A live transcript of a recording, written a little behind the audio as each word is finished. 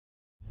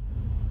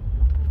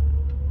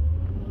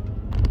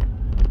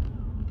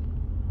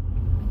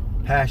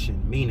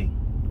Passion, meaning.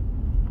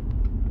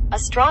 A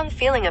strong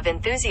feeling of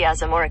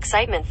enthusiasm or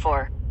excitement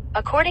for.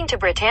 According to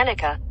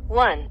Britannica,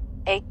 1.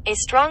 A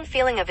strong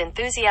feeling of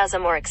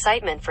enthusiasm or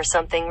excitement for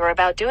something or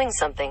about doing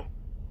something.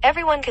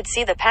 Everyone could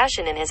see the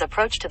passion in his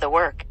approach to the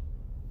work.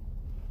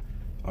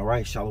 All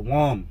right,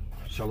 shalom,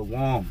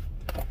 shalom.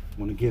 I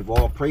want to give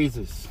all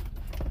praises,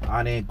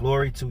 honor, and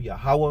glory to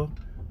Yahawah,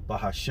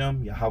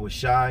 BaHaSham,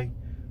 Yahawashi,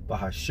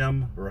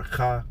 BaHaSham,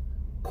 Rawchaa,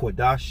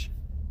 Qadash,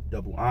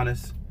 double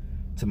honors,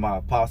 to my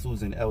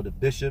apostles and elder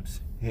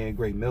bishops here in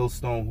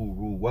GreatMillStone who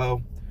rule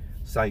well.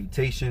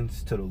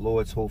 Salutations to the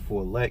Lord's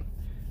hopeful elect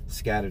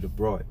scattered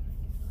abroad.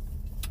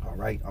 All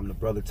right, I'm the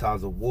brother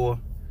Taz of War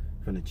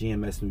from the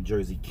GMS New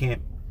Jersey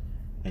camp,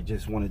 and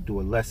just want to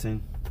do a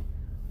lesson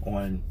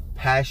on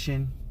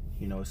passion.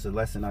 You know, it's a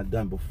lesson I've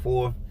done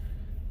before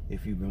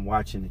if you've been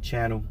watching the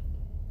channel,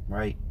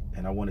 right?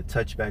 And I want to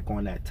touch back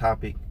on that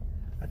topic.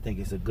 I think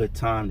it's a good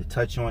time to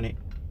touch on it,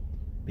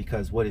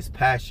 because what is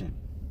passion?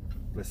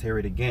 Let's hear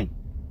it again.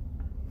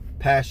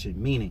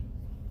 Passion, meaning.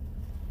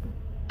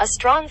 A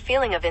strong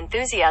feeling of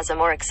enthusiasm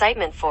or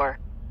excitement for.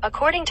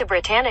 According to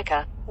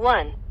Britannica,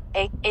 1.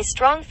 A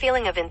strong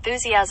feeling of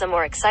enthusiasm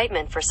or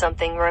excitement for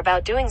something or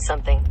about doing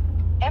something.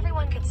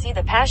 Everyone could see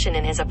the passion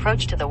in his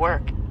approach to the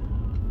work.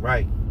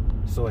 Right.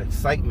 So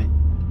excitement,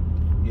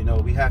 you know,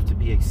 we have to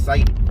be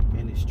excited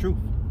in this truth.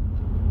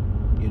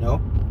 You know,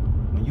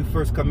 when you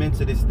first come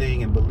into this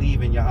thing and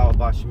believe in Yahawah,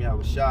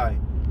 Yahawashi,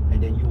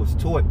 and then you was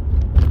taught,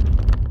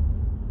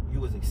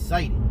 you was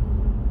excited.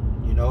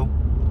 You know,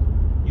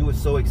 you were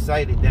so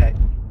excited that,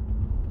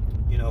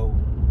 you know,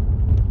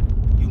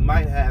 you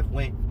might have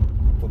went,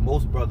 for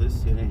most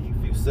brothers and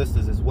a few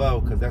sisters as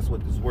well, because that's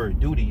what this word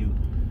do to you.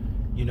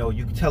 You know,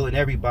 you telling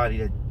everybody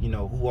that, you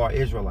know, who are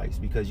Israelites,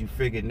 because you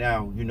figured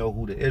now you know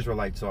who the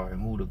Israelites are and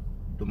who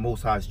the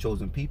Most High's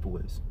chosen people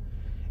is.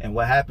 And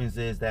what happens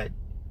is that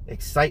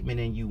excitement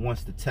in you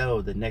wants to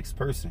tell the next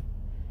person,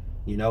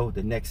 you know,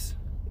 the next,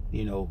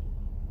 you know,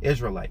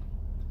 Israelite,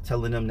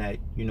 telling them that,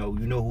 you know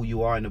who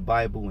you are in the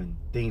Bible and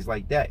things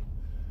like that.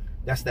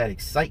 That's that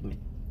excitement,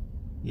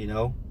 you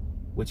know,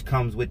 which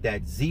comes with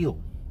that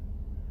zeal.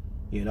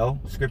 You know,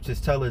 scriptures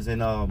tell us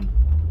in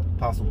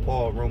Apostle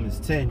Paul, Romans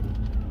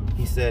 10,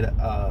 he said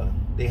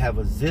they have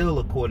a zeal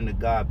according to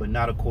God, but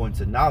not according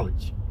to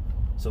knowledge.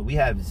 So we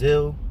have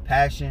zeal,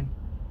 passion,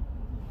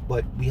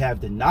 but we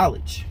have the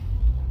knowledge,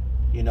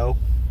 you know,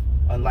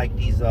 unlike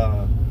these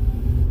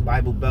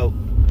Bible Belt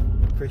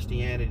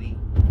Christianity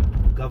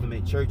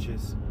government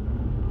churches.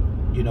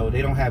 You know,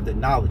 they don't have the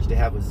knowledge. They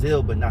have a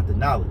zeal, but not the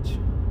knowledge.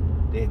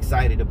 They're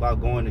excited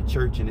about going to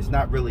church, and it's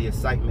not really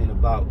excitement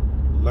about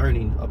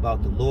learning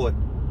about the Lord.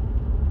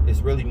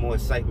 It's really more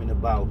excitement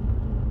about,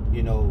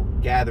 you know,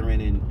 gathering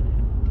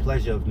in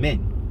pleasure of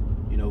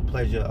men, you know,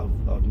 pleasure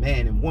of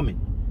man and woman,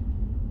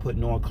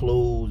 putting on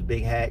clothes,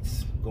 big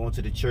hats, going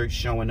to the church,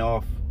 showing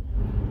off.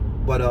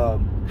 But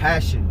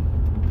passion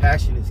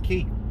is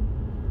key,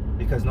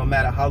 because no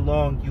matter how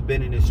long you've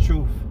been in this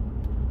truth,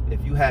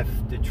 if you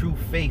have the true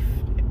faith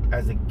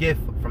as a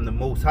gift from the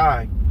Most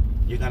High,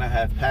 you're gonna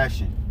have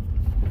passion,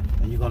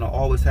 and you're gonna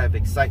always have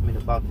excitement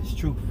about this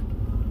truth,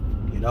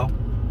 you know.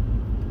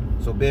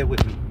 So bear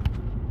with me.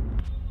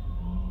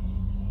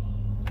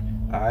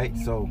 All right,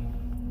 so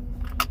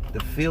the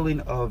feeling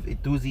of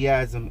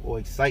enthusiasm or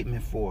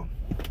excitement for.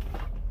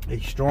 A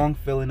strong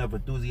feeling of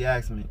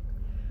enthusiasm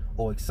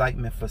or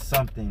excitement for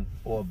something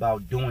or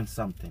about doing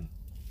something.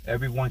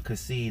 Everyone could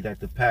see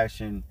that the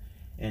passion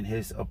in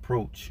his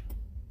approach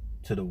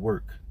to the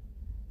work.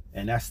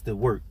 And that's the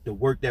work. The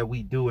work that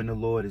we do in the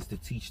Lord is to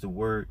teach the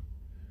word.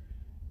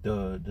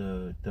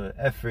 The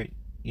effort,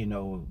 you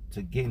know,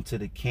 to get into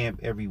the camp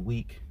every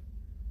week.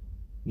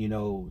 You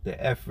know,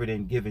 the effort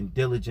in giving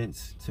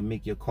diligence to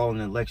make your calling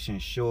and election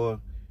sure.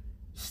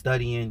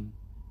 Studying,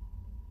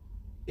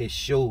 it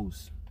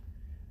shows,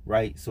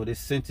 right? So this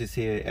sentence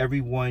here,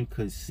 everyone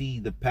could see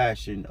the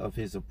passion of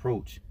his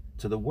approach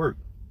to the work.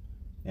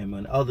 And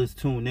when others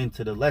tune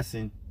into the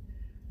lesson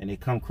and they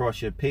come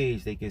across your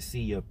page, they can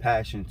see your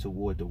passion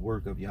toward the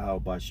work of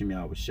Yahawah,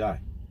 Yahawashi.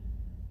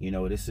 You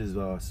know, this is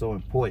so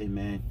important,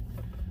 man,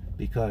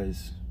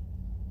 because,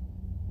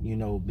 you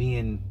know,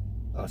 being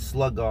a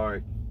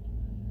sluggard,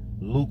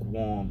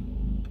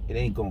 lukewarm, it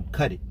ain't gonna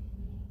cut it.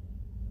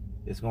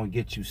 It's gonna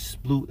get you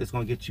it's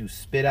gonna get you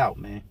spit out,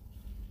 man,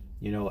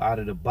 you know, out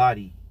of the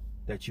body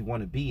that you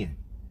want to be in.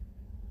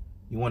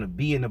 You want to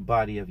be in the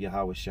body of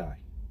Yahawashi.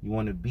 You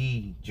want to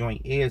be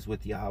joint heirs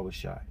with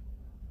Yahawashi.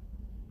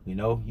 You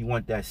know, you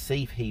want that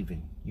safe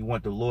haven. You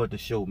want the Lord to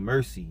show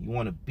mercy. You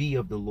want to be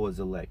of the Lord's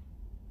elect.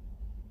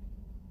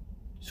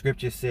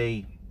 Scriptures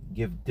say,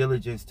 give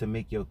diligence to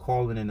make your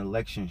calling and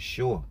election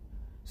sure.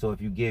 So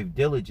if you give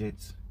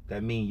diligence,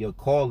 that means your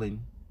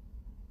calling,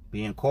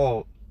 being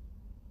called,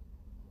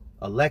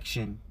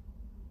 election,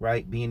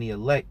 right, being the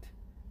elect,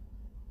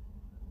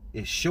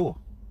 is sure.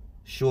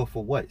 Sure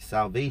for what?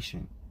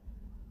 Salvation.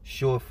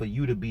 Sure for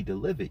you to be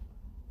delivered.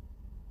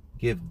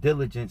 Give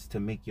diligence to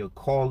make your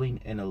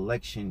calling and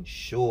election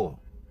sure.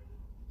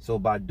 So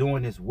by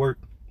doing this work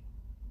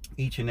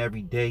each and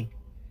every day,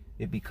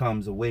 it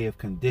becomes a way of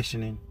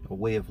conditioning, a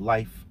way of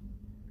life,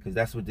 because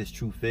that's what this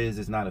truth is.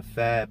 It's not a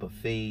fad, a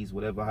phase,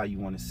 whatever how you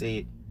want to say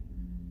it.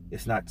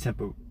 It's not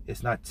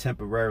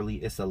temporarily,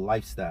 it's a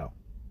lifestyle.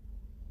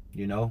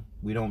 You know,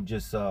 we don't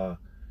just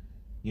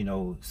you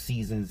know,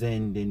 seasons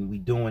end and we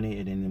doing it,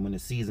 and then when the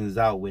season's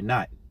out, we're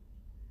not.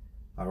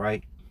 All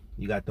right,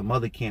 you got the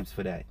mother camps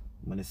for that.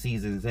 When the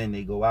season's in,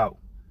 they go out,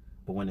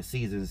 but when the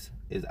seasons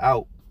is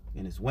out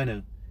and it's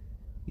winter,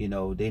 you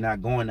know, they're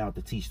not going out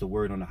to teach the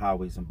word on the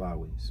highways and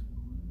byways.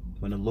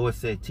 When the Lord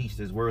said, teach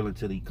this word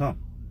until he come.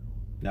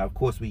 Now, of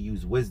course, we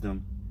use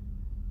wisdom,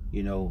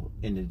 you know,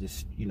 in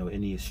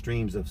the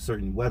extremes of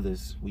certain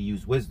weathers, we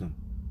use wisdom,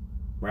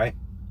 right?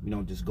 We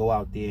don't just go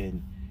out there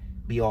and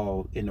be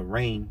all in the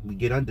rain. We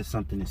get under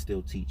something and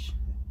still teach.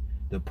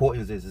 The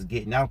importance is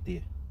getting out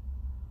there.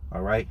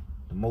 All right.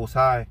 The Most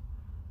High,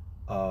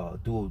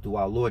 through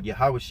our Lord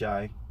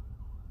Yahawashi,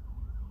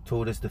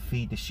 told us to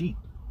feed the sheep.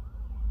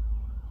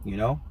 You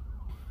know,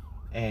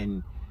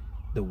 and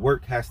the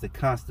work has to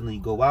constantly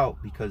go out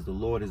because the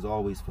Lord is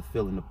always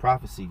fulfilling the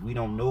prophecy. We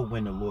don't know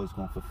when the Lord is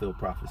going to fulfill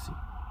prophecy.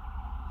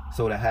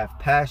 So to have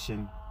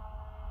passion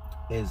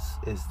is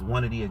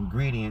one of the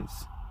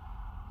ingredients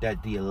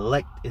that the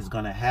elect is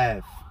going to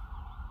have,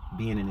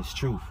 being in his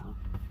truth.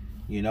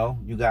 You know,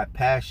 you got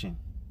passion,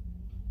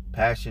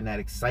 that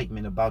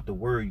excitement about the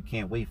word. You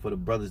can't wait for the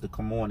brothers to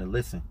come on and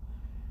listen.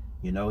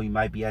 You know, you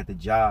might be at the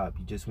job.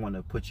 You just want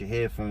to put your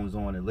headphones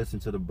on and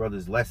listen to the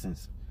brothers'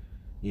 lessons.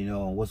 You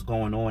know, what's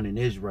going on in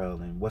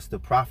Israel and what's the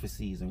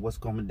prophecies and what's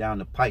coming down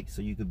the pike,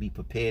 so you could be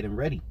prepared and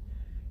ready.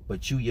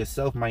 But you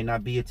yourself might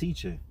not be a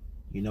teacher.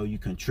 You know, you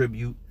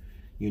contribute,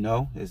 you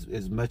know,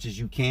 as much as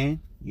you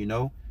can, you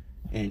know,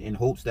 and in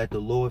hopes that the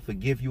Lord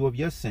forgive you of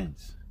your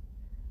sins.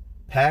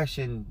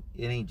 Passion,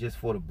 it ain't just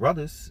for the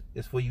brothers,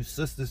 it's for you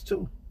sisters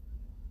too.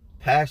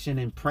 Passion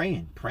and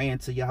praying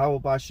to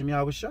Yahawah BaHaSham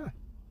Yahawashi.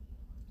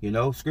 You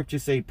know, scripture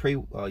say pray,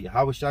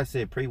 Yahawashi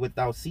said pray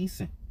without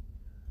ceasing.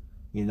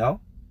 You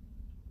know,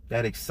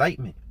 that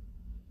excitement,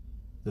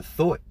 the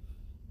thought.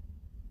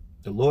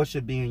 The Lord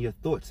should be in your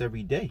thoughts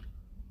every day.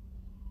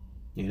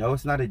 You know,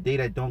 it's not a day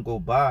that don't go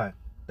by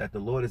that the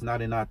Lord is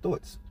not in our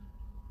thoughts.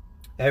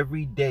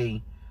 Every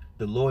day,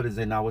 the Lord is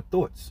in our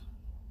thoughts.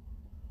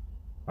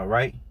 All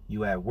right?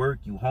 You at work,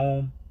 you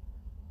home,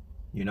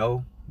 you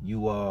know,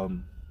 you, no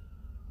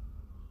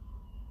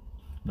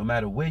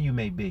matter where you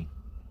may be,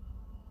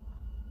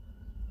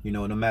 you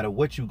know, no matter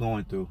what you're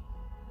going through,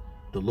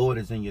 the Lord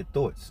is in your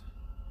thoughts.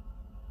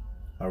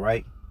 All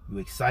right? You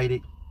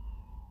excited,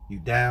 you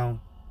down,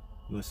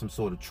 you in some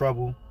sort of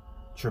trouble,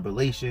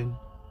 tribulation,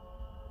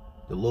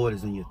 the Lord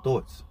is in your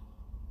thoughts.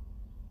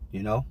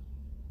 You know?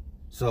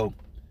 So,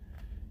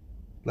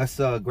 let's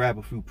grab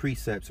a few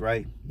precepts,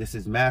 right? This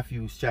is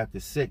Matthew chapter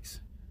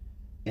 6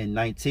 and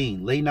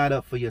 19. Lay not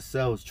up for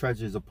yourselves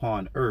treasures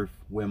upon earth,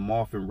 where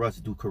moth and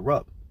rust do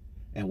corrupt,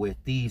 and where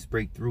thieves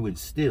break through and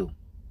steal.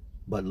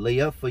 But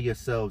lay up for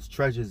yourselves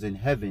treasures in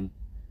heaven,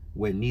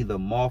 where neither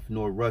moth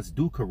nor rust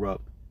do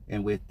corrupt,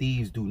 and where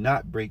thieves do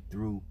not break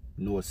through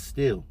nor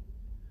steal.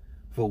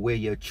 For where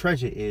your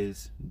treasure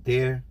is,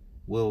 there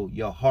will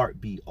your heart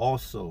be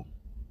also.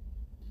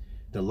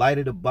 The light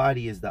of the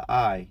body is the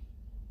eye.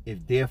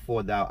 If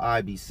therefore thou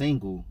eye be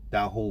single,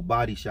 thy whole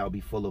body shall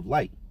be full of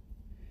light.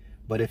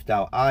 But if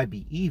thou eye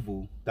be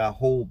evil, thy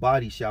whole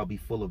body shall be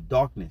full of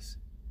darkness.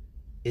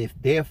 If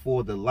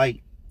therefore the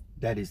light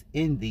that is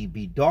in thee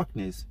be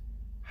darkness,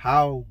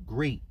 how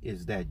great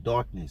is that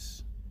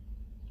darkness?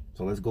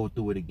 So let's go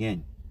through it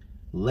again.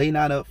 Lay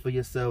not up for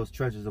yourselves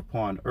treasures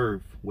upon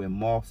earth, where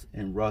moth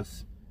and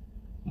rust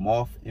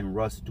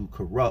do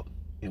corrupt,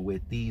 and where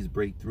thieves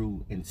break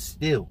through and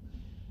steal.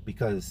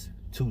 Because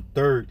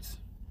 2/3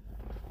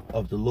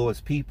 of the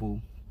Lord's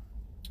people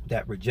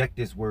that reject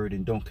this word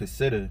and don't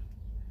consider,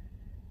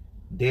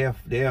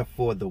 they're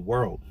for the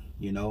world.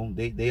 You know,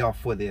 they are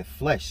for their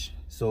flesh.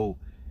 So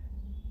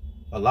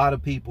a lot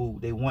of people,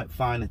 they want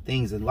finding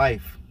things in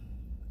life.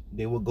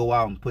 They will go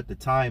out and put the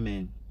time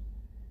in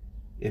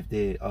if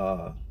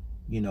they're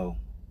you know,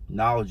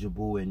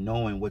 knowledgeable and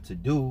knowing what to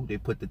do. They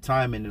put the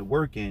time in and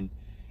work in,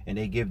 and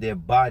they give their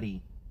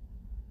body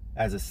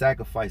as a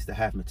sacrifice to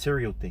have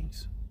material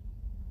things.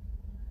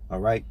 All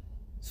right?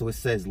 So it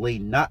says, lay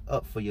not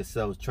up for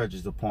yourselves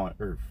treasures upon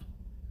earth.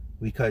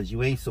 Because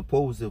you ain't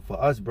supposed to,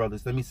 for us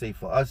brothers, let me say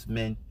for us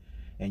men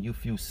and you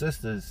few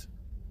sisters,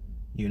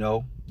 you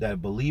know, that are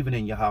believing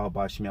in Yahawah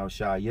BaHaSham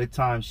Yahawashi, your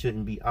time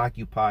shouldn't be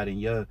occupied, and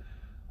your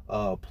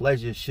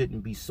pleasure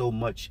shouldn't be so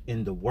much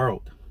in the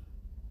world.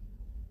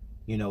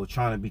 You know,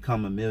 trying to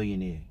become a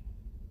millionaire.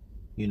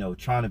 You know,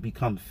 trying to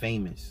become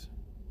famous.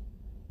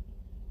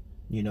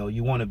 You know,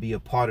 you want to be a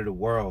part of the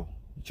world.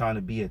 You're trying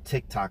to be a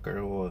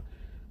TikToker or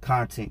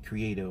content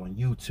creator on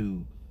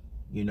YouTube.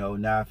 You know,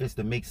 now if it's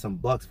to make some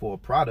bucks for a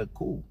product,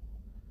 cool.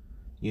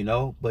 You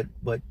know, but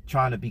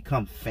trying to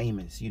become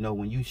famous. You know,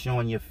 when you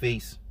showing your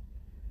face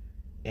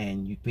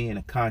and you being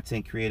a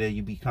content creator,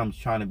 you become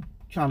trying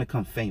to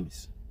become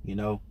famous. You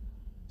know,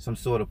 some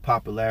sort of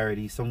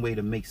popularity, some way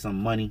to make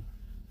some money.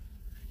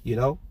 You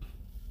know,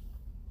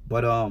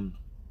 but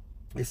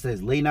It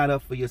says, lay not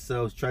up for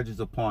yourselves treasures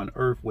upon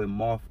earth where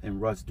moth and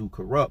rust do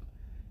corrupt,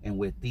 and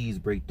where thieves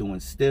break through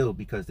and steal.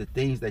 Because the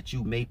things that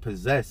you may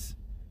possess,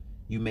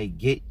 you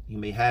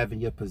may have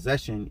in your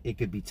possession, it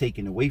could be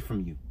taken away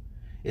from you.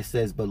 It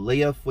says, but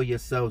lay up for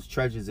yourselves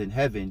treasures in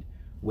heaven,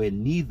 where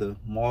neither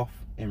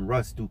moth and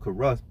rust do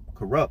corrupt,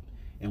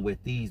 and where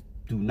thieves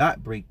do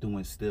not break through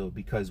and steal.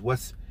 Because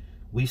what's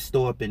we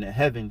store up in the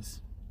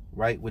heavens,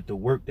 right, with the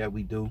work that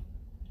we do,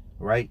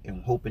 right,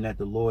 and hoping that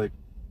the Lord,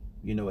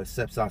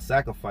 accepts our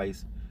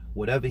sacrifice.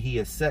 Whatever he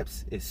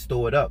accepts is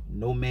stored up.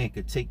 No man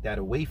could take that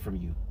away from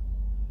you.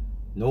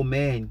 No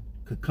man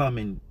could come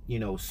and,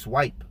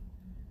 swipe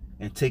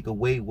and take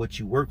away what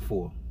you work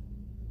for.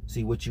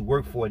 See, what you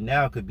work for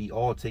now could be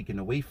all taken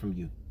away from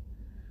you,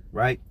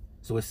 right?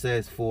 So it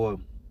says,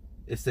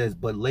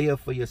 but lay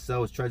up for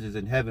yourselves treasures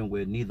in heaven,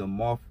 where neither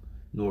moth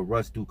nor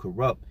rust do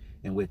corrupt,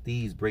 and where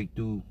thieves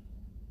do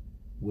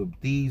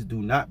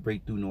not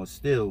break through nor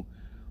steal.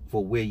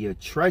 For where your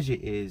treasure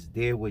is,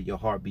 there will your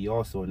heart be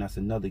also. And that's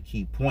another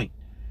key point.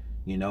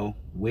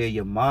 Where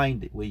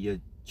your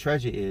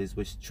treasure is,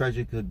 which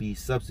treasure could be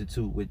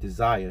substitute with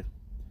desire,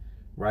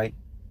 right?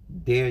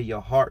 There your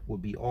heart will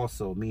be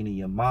also, meaning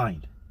your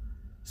mind.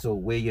 So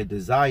where your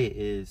desire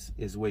is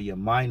where your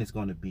mind is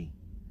going to be.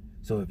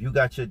 So if you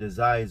got your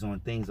desires on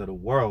things of the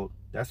world,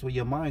 that's where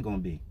your mind going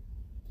to be.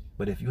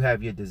 But if you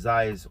have your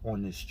desires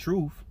on this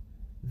truth,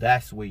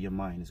 that's where your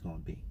mind is going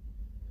to be.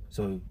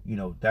 So,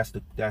 that's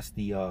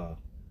the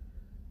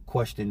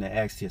question to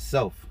ask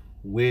yourself.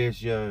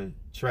 Where's your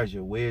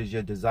treasure? Where's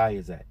your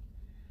desires at?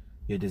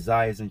 Your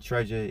desires and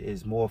treasure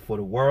is more for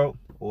the world,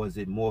 or is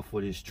it more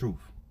for this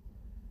truth?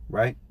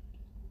 Right?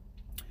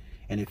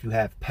 And if you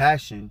have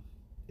passion,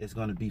 it's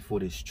going to be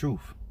for this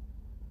truth.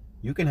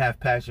 You can have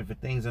passion for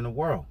things in the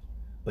world,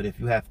 but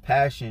if you have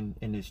passion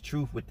in this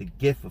truth with the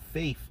gift of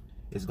faith,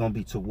 it's going to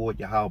be toward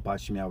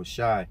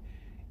Yahawashi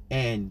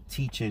and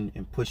teaching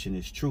and pushing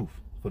this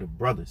truth for the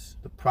brothers,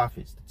 the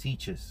prophets, the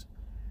teachers.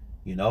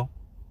 You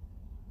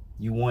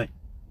want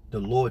the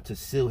Lord to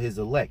seal his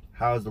elect.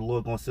 How is the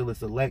Lord going to seal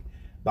his elect?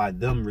 By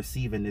them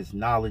receiving this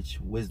knowledge,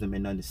 wisdom,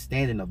 and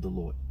understanding of the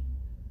Lord.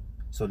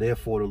 So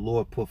therefore the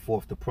Lord put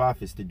forth the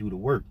prophets to do the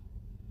work.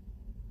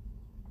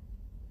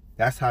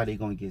 That's how they're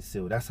going to get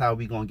sealed. That's how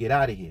we're going to get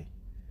out of here.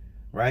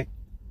 Right?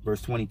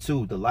 Verse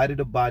 22, the light of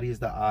the body is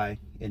the eye,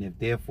 and if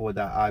therefore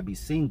thy eye be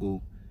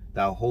single,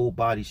 thy whole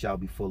body shall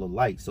be full of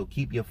light. So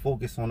keep your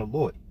focus on the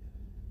Lord.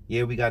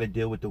 Yeah, we got to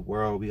deal with the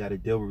world. We got to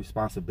deal with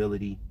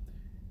responsibility.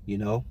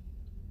 You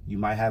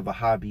might have a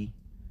hobby,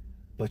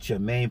 but your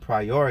main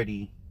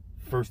priority,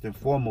 first and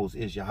foremost,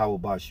 is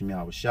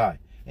Yahawashi,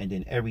 and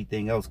then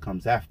everything else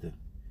comes after.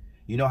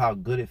 You know how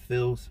good it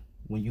feels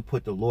when you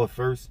put the Lord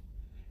first,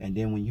 and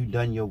then when you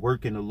done your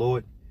work in the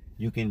Lord,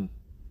 you can,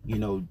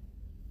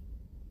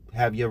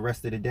 have your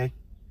rest of the day.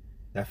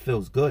 That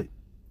feels good.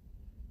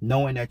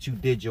 Knowing that you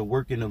did your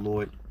work in the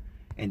Lord,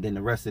 and then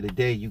the rest of the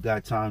day, you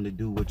got time to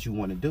do what you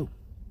want to do.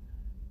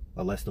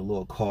 Unless the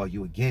Lord call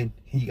you again,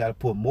 you got to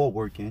put more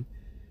work in.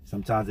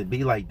 Sometimes it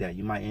be like that.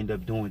 You might end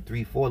up doing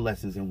 3-4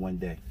 lessons in one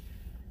day,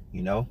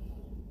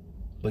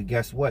 But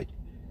guess what?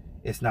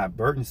 It's not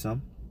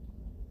burdensome,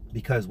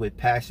 because with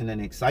passion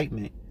and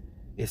excitement,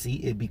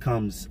 it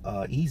becomes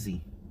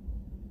easy.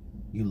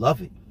 You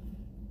love it,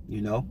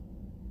 You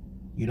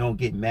don't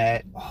get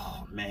mad.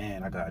 Oh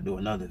man, I gotta do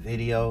another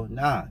video.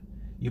 Nah,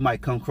 you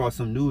might come across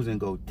some news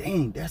and go,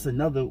 dang, that's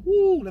another.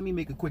 Woo, let me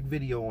make a quick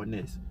video on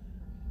this.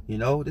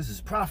 This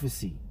is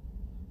prophecy.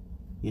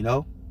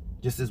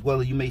 Just as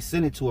well as you may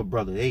send it to a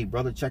brother. Hey,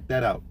 brother, check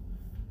that out.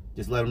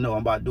 Just let him know I'm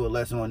about to do a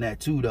lesson on that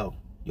too, though.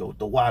 Yo,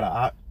 the water,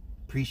 I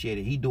appreciate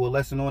it. He do a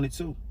lesson on it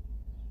too.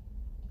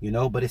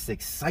 But it's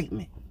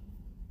excitement,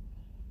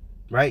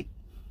 right?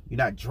 You're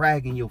not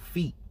dragging your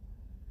feet.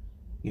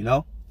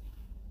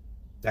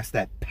 That's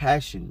that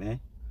passion, man,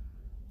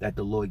 that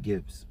the Lord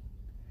gives.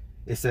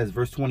 It says,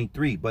 verse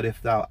 23, but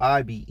if thou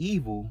eye be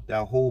evil,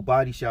 thy whole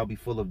body shall be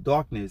full of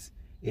darkness.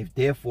 If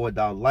therefore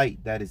thou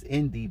light that is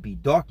in thee be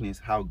darkness,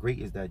 how great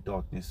is that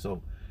darkness?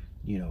 So,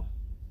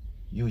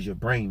 use your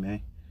brain,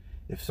 man.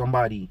 If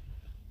somebody,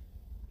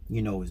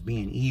 is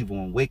being evil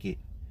and wicked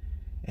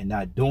and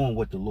not doing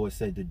what the Lord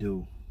said to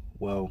do,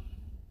 well,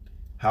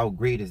 how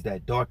great is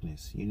that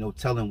darkness?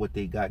 Telling what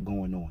they got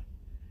going on.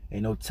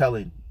 Ain't no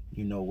telling,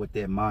 what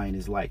their mind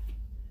is like,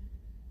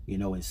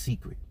 in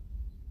secret.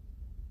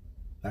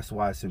 That's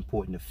why it's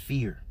important to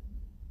fear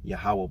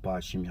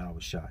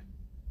Yahawashi.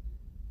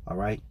 All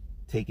right?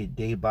 Take it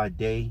day by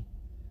day.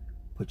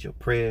 Put your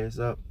prayers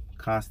up.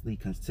 Constantly,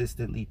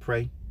 consistently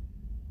pray,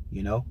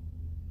 to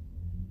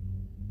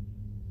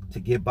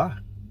get by.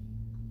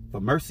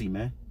 For mercy,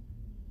 man.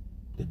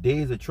 The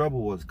days of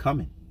trouble was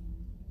coming.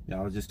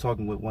 I was just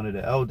talking with one of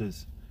the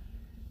elders,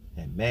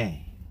 and man,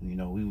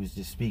 we was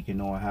just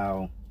speaking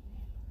on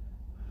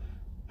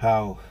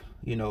how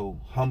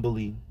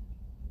humbly,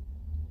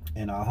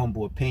 and our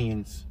humble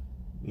opinions,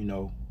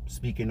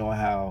 speaking on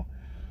how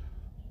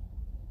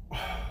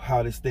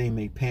this thing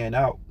may pan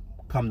out,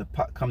 come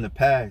to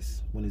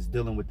pass when it's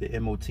dealing with the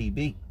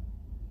MOTB,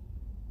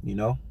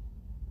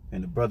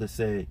 And the brother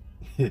said,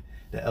 the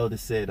elder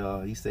said,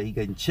 he said he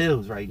getting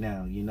chills right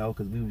now, you know,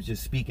 because we was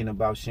just speaking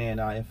about sharing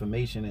our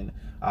information and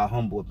our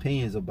humble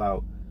opinions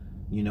about,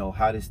 you know,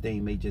 how this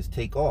thing may just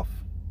take off,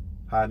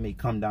 how it may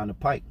come down the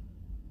pipe,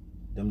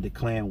 them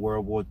declaring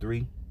World War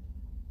III,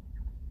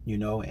 you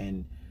know,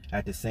 and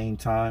at the same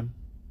time,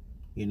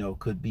 you know,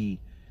 could be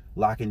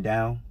locking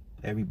down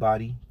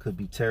everybody, could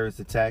be terrorist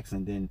attacks,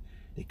 and then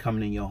they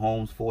coming in your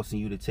homes forcing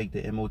you to take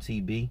the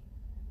MOTB,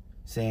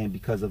 saying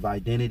because of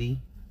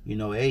identity, you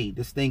know, hey,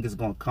 this thing is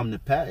going to come to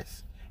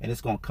pass, and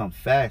it's going to come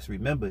fast.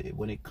 Remember,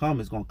 when it comes,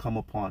 it's going to come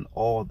upon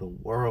all the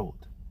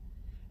world.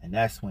 And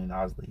that's when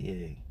I was like,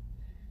 yeah,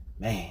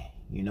 man,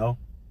 you know,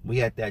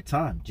 we at that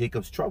time,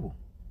 Jacob's trouble.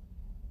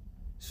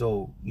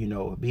 So, you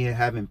know,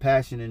 having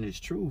passion in this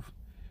truth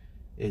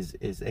is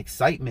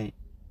excitement,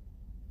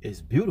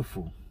 is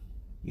beautiful.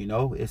 You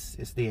know, it's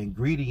the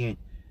ingredient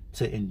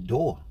to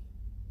endure.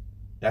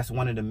 That's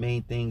one of the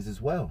main things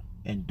as well.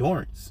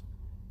 Endurance.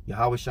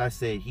 Yahawashi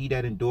said, he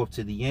that endureth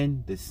to the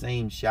end, the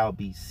same shall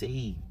be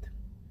saved.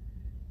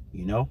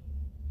 You know?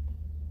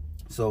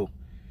 So,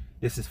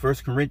 this is 1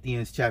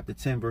 Corinthians chapter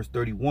 10, verse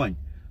 31.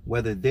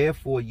 Whether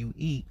therefore you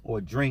eat or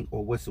drink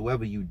or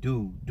whatsoever you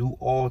do, do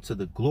all to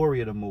the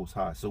glory of the Most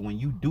High. So when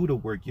you do the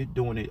work, you're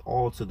doing it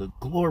all to the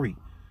glory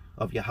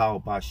of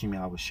Yahawah, BaHaSham,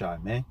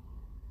 Yahawashi, man.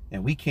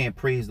 And we can't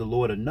praise the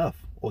Lord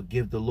enough or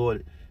give the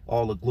Lord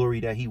all the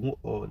glory that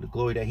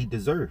he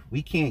deserves.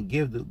 We can't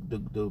give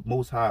the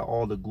Most High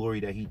all the glory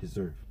that he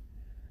deserves.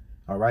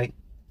 All right?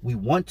 We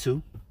want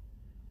to,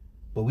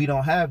 but we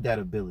don't have that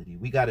ability.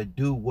 We got to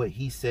do what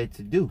he said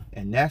to do.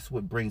 And that's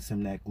what brings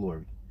him that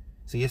glory.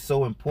 See, it's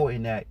so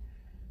important that,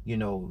 you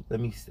know,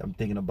 I'm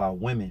thinking about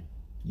women,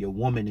 your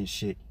woman and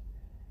shit,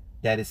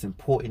 that it's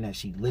important that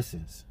she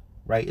listens,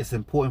 right? It's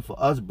important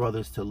for us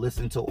brothers to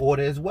listen to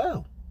order as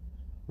well,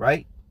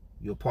 right?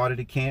 You're part of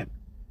the camp,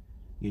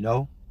 you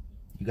know,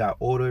 you got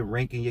order and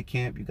rank in your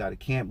camp, you got a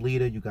camp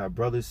leader, you got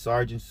brothers,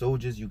 sergeants,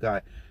 soldiers, you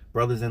got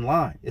brothers in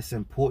line. It's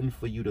important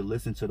for you to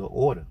listen to the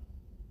order,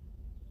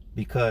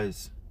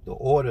 because the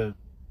order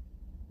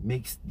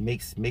makes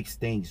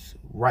things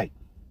right.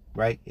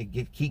 Right?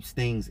 It keeps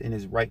things in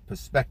its right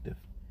perspective.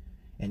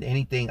 And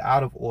anything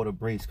out of order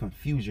brings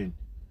confusion,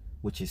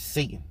 which is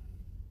Satan,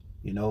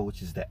 you know,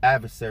 which is the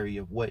adversary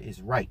of what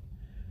is right.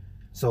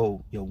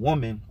 So your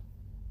woman,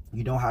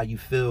 you know how you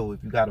feel.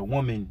 If you got a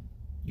woman,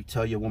 you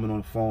tell your woman on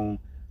the phone,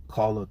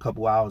 call her a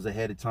couple hours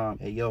ahead of time.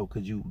 Hey, yo,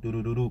 could you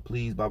do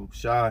please,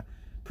 BaHaSham,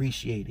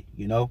 appreciate it,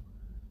 you know?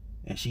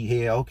 And she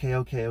here,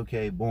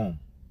 okay, boom.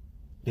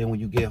 Then when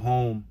you get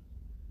home,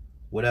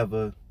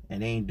 whatever,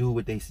 and they ain't do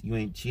what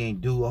she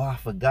ain't do, oh, I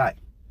forgot.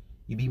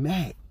 You be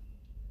mad.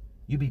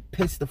 You be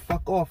pissed the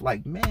fuck off,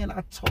 like, man,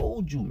 I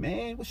told you,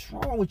 man, what's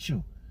wrong with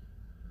you?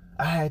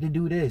 I had to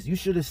do this. You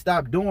should have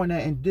stopped doing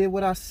that and did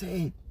what I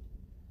said.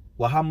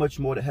 Well, how much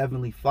more the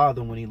Heavenly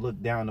Father when he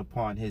looked down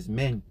upon his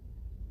men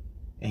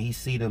and he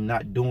see them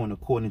not doing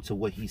according to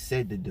what he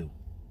said to do?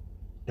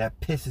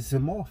 That pisses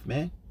him off,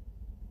 man.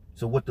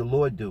 So what the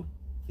Lord do?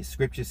 His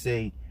scriptures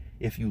say,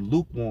 if you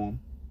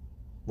lukewarm,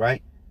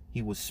 right,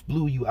 he will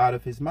spew you out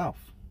of his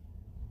mouth.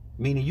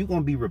 Meaning you're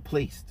going to be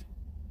replaced.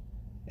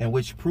 And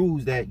which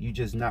proves that you're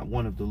just not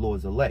one of the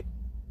Lord's elect.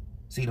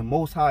 See, the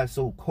Most High is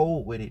so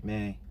cold with it,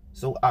 man.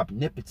 So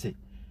omnipotent.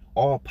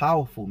 All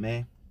powerful,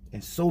 man.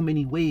 In so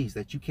many ways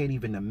that you can't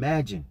even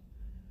imagine.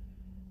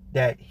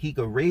 That he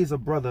could raise a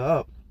brother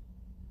up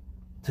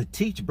to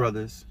teach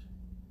brothers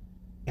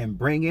and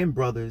bring in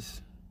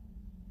brothers,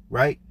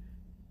 right,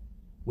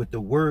 with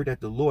the word that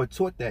the Lord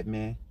taught that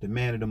man, the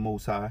man of the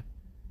Most High.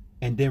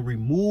 And then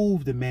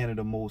remove the man of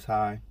the Most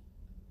High,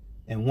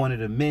 and one of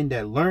the men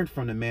that learned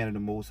from the man of the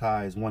Most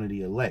High is one of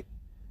the elect.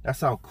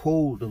 That's how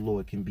cold the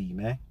Lord can be,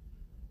 man.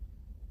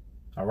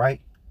 All right?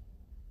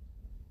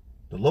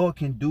 The Lord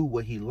can do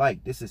what he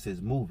likes. This is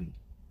his movie.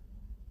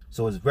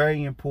 So it's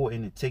very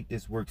important to take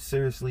this work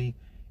seriously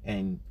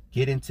and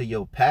get into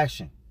your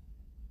passion.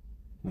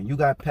 When you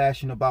got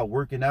passion about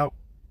working out,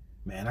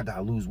 man, I got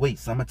to lose weight.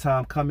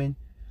 Summertime coming,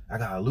 I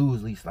got to lose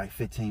at least like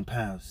 15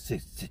 pounds,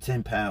 6 to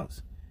 10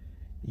 pounds.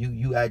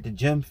 You at the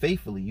gym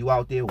faithfully. You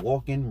out there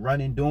walking,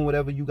 running, doing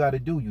whatever you got to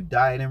do. You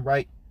dieting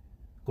right,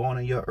 going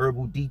on your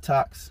herbal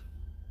detox,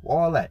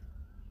 all that.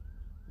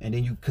 And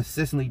then you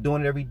consistently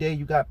doing it every day.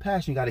 You got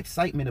passion, you got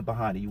excitement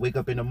behind it. You wake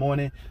up in the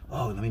morning,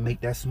 oh, let me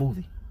make that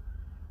smoothie.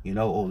 You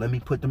know, oh, let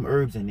me put them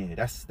herbs in there.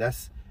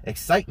 That's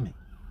excitement.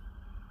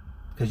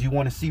 Because you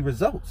want to see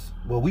results.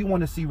 Well, we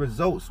want to see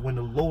results when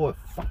the Lord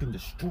fucking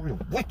destroy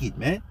the wicked,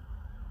 man.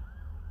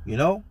 You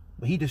know?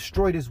 When he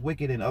destroyed his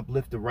wicked and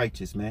uplift the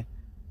righteous, man.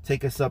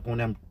 Take us up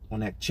on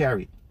that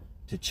chariot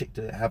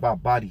to have our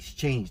bodies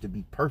changed, to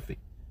be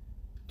perfect,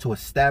 to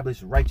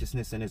establish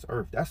righteousness in this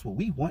earth. That's what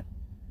we want.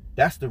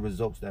 That's the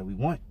results that we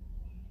want.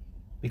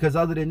 Because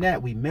other than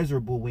that, we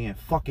miserable. We in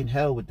fucking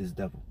hell with this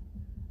devil.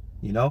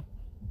 You know?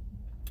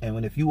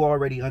 And if you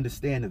already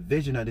understand the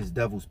vision of this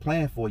devil's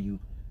plan for you,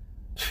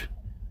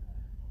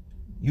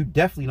 you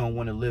definitely don't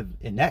want to live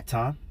in that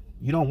time.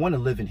 You don't want to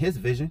live in his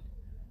vision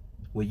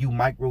where you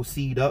micro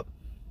seed up,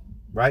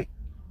 right?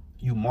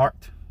 You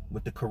marked,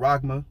 with the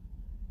charagma.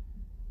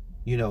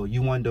 You know,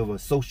 you under a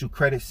social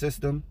credit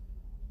system.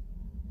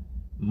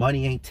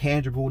 Money ain't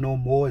tangible no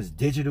more. It's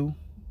digital.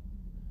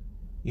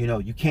 You know,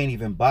 you can't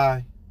even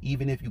buy,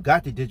 even if you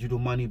got the digital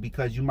money,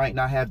 because you might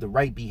not have the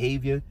right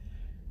behavior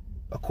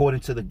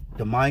according to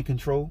the mind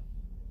control,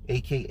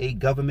 aka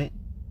government.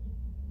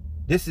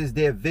 This is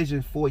their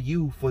vision for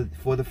you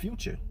for the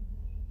future.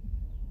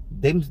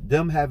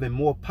 Them having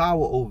more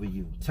power over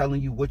you,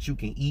 telling you what you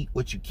can eat,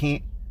 what you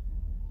can't.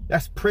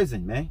 That's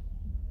prison, man.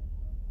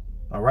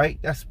 All right,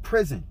 that's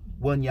prison.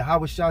 When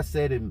Yahawashi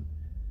said in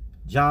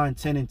John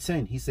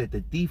 10:10, he said,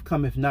 the thief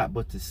cometh not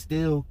but to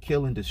steal,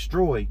 kill, and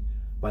destroy,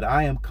 but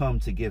I am come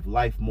to give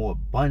life more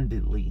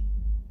abundantly.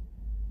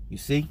 You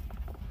see,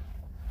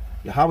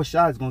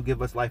 Yahawashi is going to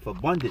give us life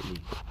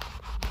abundantly.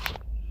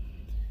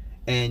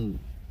 And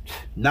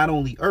not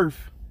only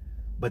Earth,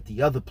 but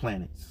the other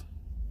planets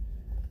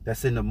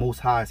that's in the Most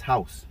High's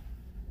house.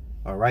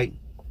 All right,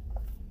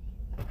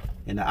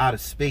 in the outer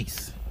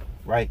space,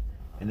 right,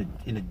 in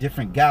the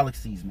different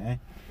galaxies, man,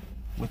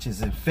 which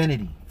is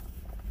infinity.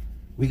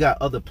 We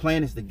got other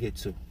planets to get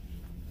to.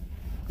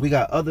 We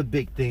got other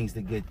big things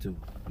to get to,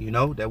 you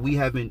know, that we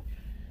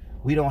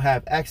don't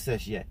have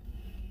access yet.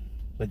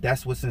 But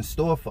that's what's in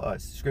store for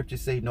us.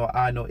 Scriptures say, no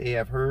eye, no ear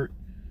have heard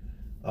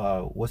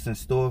what's in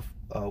store,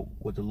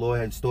 what the Lord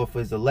had in store for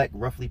his elect,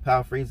 roughly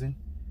paraphrasing.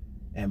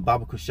 And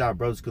BaHaSham,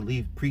 brothers could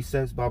leave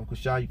precepts.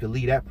 BaHaSham, you could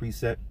leave that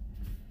precept,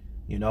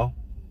 you know,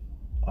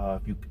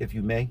 if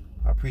you may.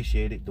 I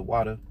appreciate it. The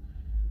water,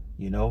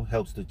 you know,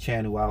 helps the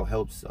channel out,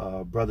 helps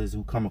brothers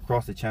who come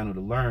across the channel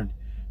to learn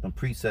them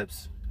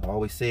precepts. I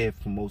always say it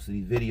for most of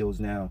these videos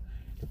now,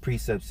 the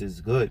precepts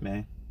is good,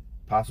 man.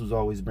 Apostles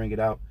always bring it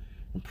out.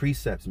 And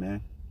precepts,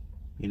 man.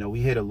 You know,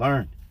 we here to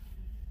learn.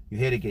 You're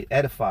here to get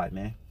edified,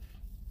 man.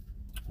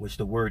 Which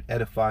the word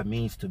edify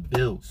means to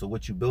build. So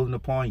what you're building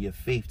upon, your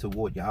faith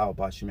toward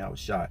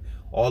Yahawashi.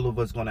 All of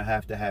us gonna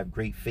have to have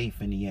great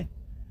faith in the end.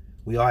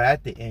 We are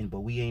at the end, but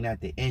we ain't at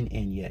the end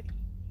yet.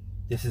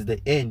 This is the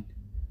end,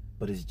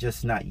 but it's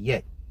just not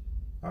yet.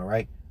 All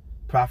right,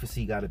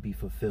 prophecy got to be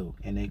fulfilled,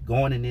 and then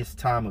going in this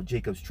time of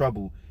Jacob's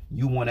trouble,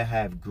 you want to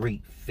have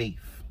great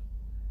faith.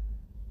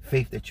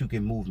 Faith that you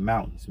can move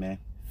mountains, man.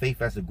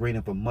 Faith as a grain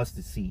of a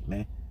mustard seed,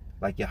 man.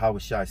 Like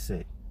Yahawashi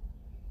said.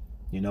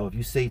 You know, if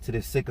you say to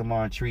this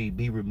sycamore tree,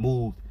 be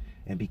removed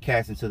and be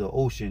cast into the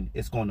ocean,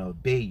 it's going to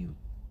obey you.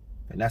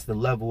 And that's the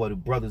level of the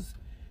brothers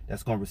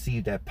that's going to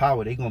receive that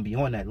power. They're going to be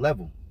on that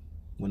level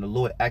when the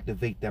Lord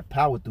activate that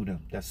power through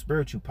them, that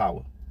spiritual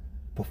power,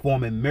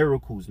 performing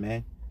miracles,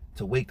 man,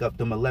 to wake up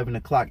them 11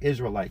 o'clock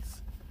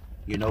Israelites,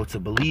 you know, to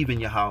believe in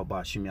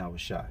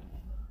Yahawashi.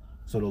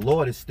 So the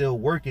Lord is still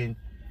working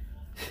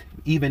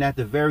even at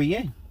the very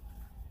end.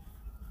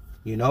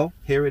 You know,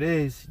 here it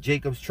is,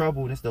 Jacob's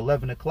trouble, and it's the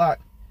 11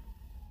 o'clock.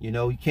 You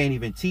know, you can't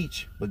even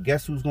teach, but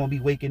guess who's going to be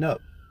waking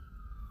up?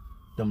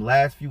 Them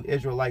last few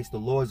Israelites, the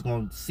Lord's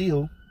going to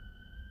seal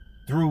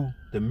through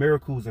the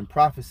miracles and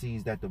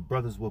prophecies that the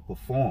brothers will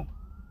perform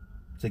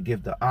to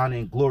give the honor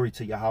and glory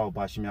to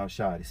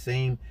Yahawashi. The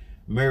same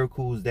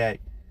miracles that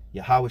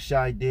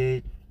Yahawashi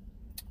did,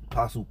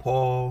 Apostle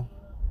Paul,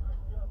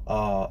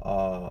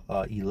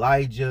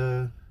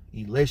 Elijah,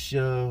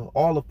 Elisha,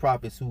 all the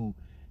prophets who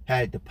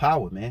had the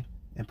power, man,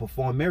 and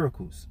performed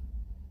miracles.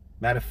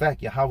 Matter of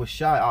fact,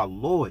 Yahawashi, our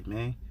Lord,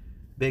 man,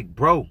 big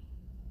bro,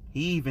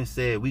 he even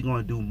said we're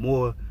going to do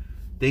more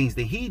things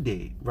than he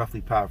did,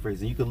 roughly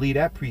paraphrasing. You could leave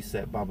that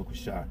precept,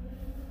 BaHaSham.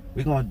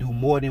 We're going to do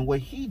more than what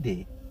he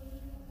did.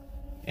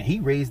 And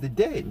he raised the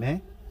dead,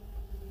 man.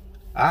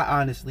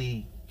 I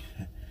honestly,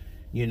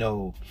 you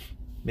know,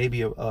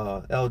 maybe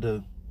a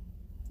elder,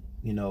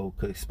 you know,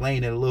 could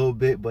explain it a little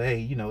bit, but hey,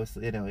 you know,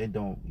 it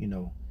don't, you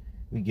know,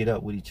 we get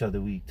up with each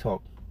other, we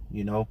talk,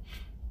 you know.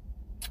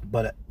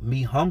 But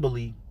me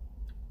humbly,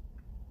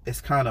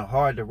 it's kind of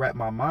hard to wrap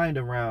my mind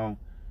around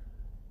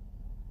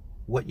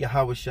what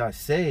Yahawashi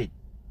said,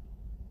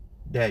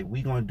 that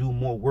we're going to do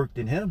more work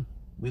than him.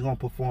 We're going to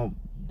perform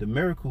the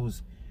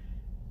miracles,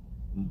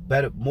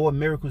 better, more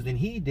miracles than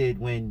he did.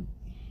 When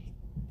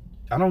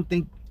I don't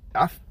think,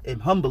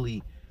 and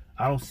humbly,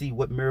 I don't see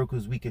what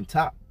miracles we can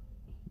top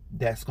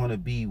that's going to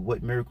be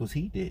what miracles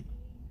he did.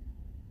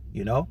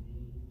 You know,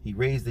 he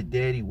raised the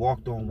dead, he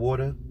walked on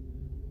water,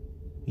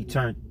 he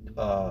turned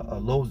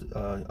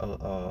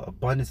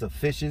abundance of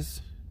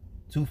fishes,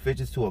 2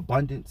 fishes to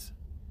abundance.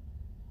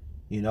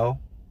 You know,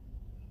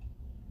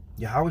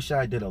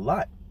 Yahawashi did a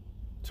lot.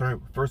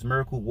 Turned first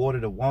miracle,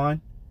 water to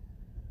wine.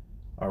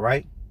 All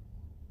right,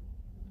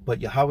 but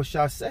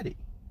Yahawashi said it.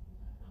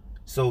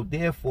 So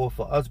therefore,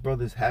 for us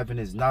brothers having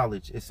his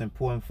knowledge, it's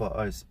important for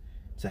us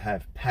to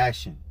have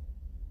passion.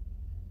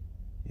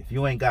 If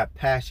you ain't got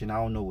passion, I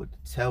don't know what to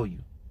tell you.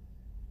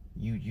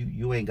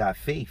 You ain't got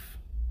faith,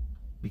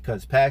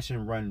 because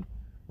passion run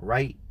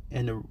right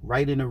in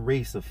the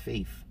race of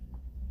faith.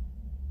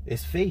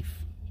 It's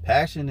faith.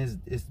 Passion is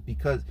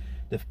because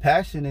the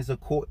passion is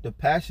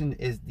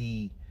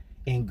the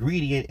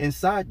ingredient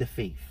inside the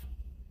faith.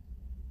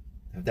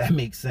 If that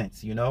makes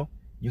sense, you know,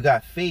 you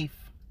got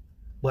faith,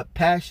 but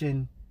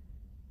passion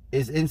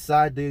is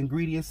inside the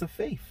ingredients of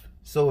faith.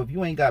 So if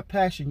you ain't got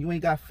passion, you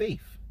ain't got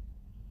faith.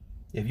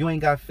 If you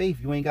ain't got faith,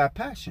 you ain't got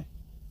passion.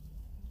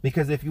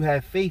 Because if you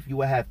have faith, you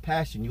will have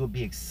passion. You will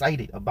be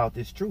excited about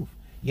this truth.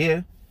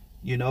 Yeah,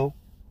 you know,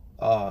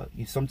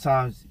 you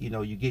sometimes, you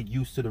know, you get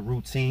used to the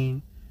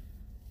routine,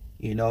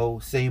 you know,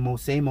 same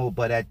old.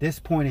 But at this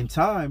point in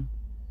time,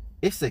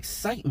 it's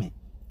excitement.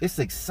 It's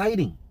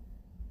exciting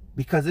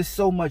because there's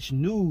so much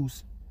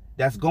news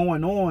that's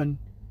going on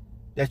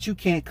that you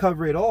can't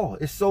cover it all.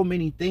 It's so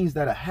many things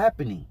that are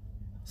happening.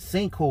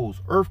 Sinkholes,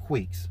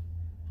 earthquakes,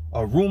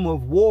 a rumor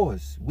of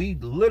wars. We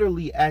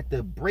literally at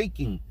the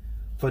breaking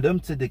for them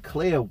to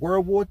declare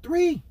World War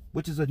III,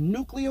 which is a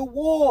nuclear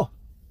war.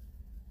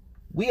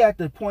 We at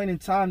the point in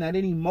time that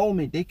any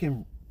moment they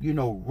can, you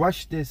know,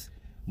 rush this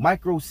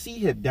micro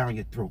C-hip down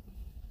your throat.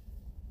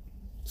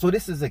 So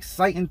this is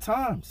exciting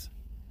times.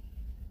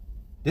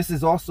 This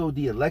is also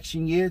the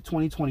election year,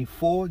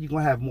 2024. You're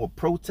going to have more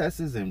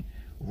protests and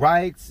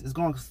riots. It's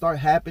going to start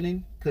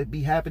happening. Could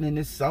be happening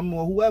this summer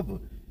or whoever.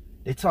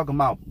 They're talking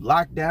about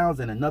lockdowns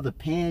and another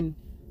pandemic,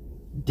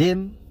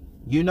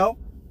 you know,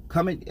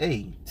 coming.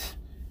 Hey,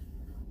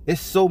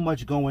 it's so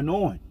much going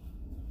on.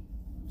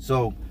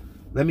 So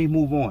let me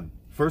move on.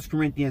 1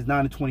 Corinthians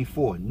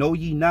 9:24. Know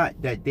ye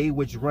not that they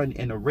which run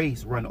in a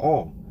race run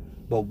all,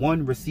 but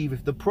one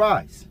receiveth the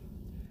prize.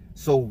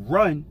 So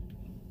run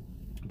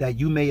that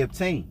you may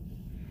obtain.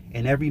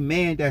 And every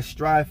man that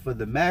strive for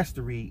the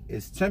mastery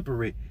is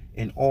temperate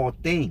in all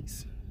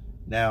things.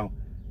 Now,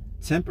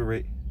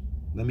 temperate,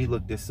 let me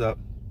look this up,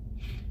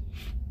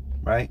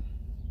 right?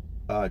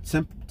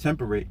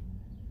 Temperate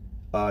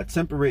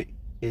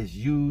is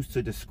used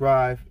to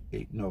describe,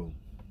 no,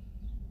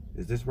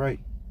 is this right?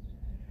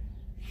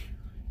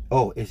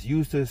 Oh, it's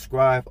used to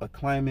describe a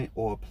climate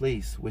or a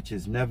place which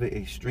is never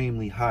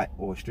extremely hot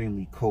or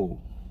extremely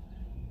cold.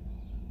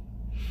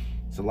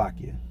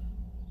 Salakia.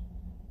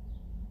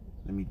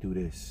 Let me do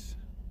this.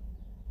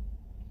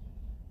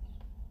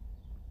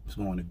 Just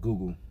going to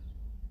Google.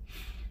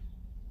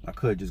 I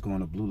could just go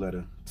on a blue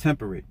letter.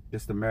 Temperate.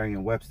 It's the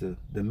Merriam-Webster.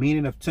 The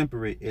meaning of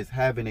temperate is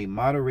having a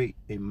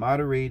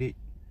moderated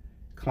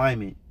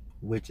climate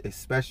which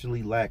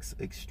especially lacks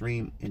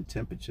extreme in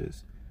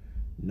temperatures.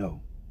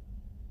 No.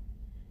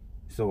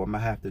 So I'm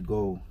gonna have to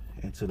go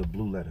into the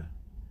blue letter.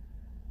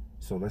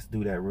 So let's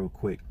do that real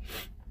quick.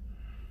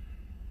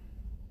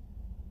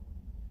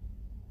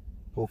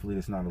 Hopefully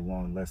it's not a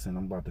long lesson.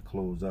 I'm about to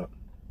close up.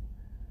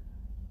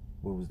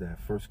 What was that?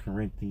 1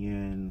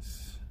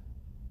 Corinthians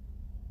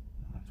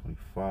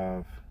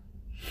 25.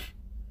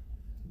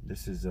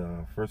 This is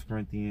 1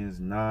 Corinthians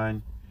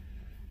 9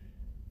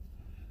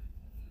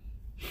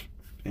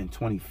 and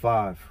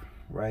 25,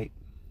 right?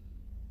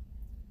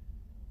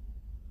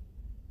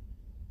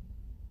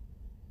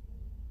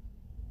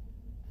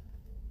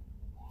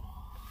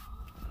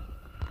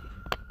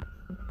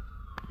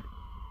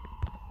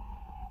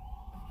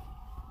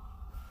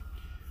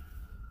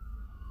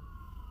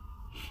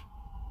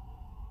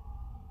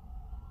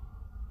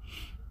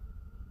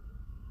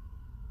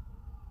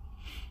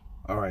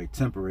 All right,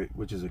 temperate,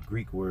 which is a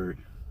Greek word.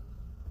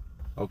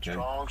 Okay.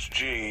 Strong's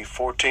G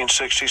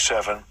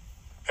 1467.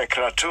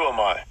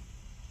 Ekratuamai.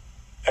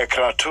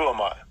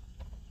 Ekratuamai.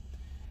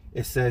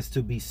 It says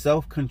to be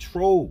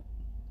self-controlled,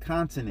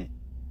 continent,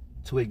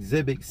 to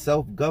exhibit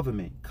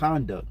self-government,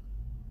 conduct,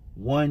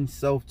 one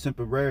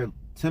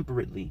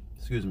self-temperately,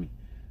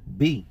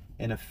 B,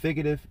 in a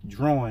figurative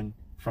drawing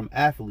from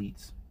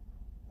athletes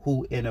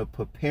who in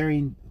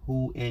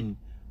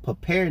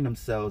preparing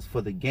themselves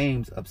for the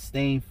games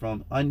abstain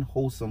from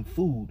unwholesome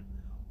food,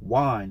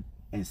 wine,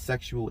 and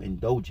sexual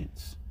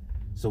indulgence.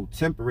 So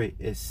temperate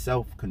is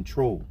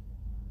self-control.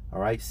 All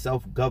right,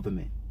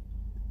 self-government.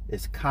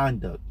 It's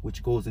conduct,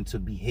 which goes into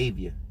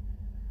behavior.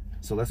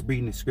 So let's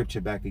bring the scripture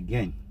back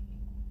again.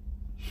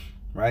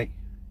 Right?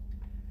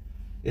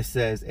 It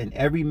says, and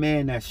every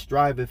man that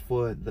striveth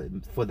for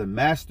the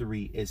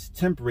mastery is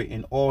temperate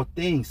in all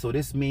things. So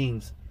this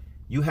means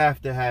you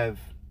have to have,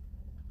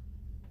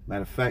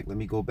 matter of fact, let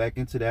me go back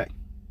into that.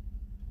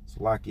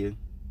 Salakia,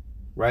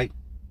 right?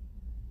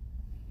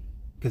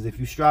 Because if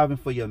you're striving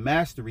for your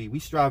mastery, we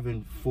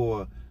striving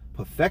for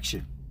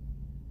perfection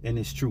in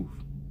this truth.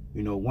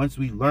 You know, once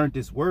we learned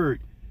this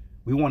word,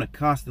 we want to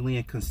constantly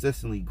and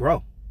consistently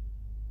grow.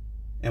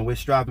 And we're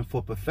striving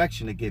for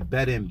perfection to get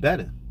better and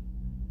better,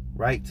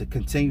 right? To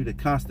continue to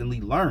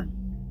constantly learn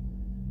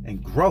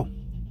and grow,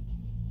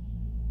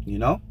 you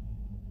know?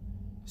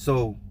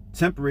 So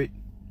temperate,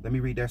 let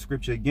me read that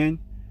scripture again.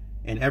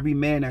 And every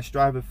man that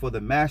striveth for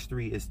the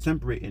mastery is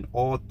temperate in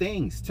all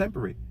things.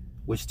 Temperate,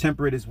 which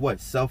temperate is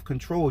what?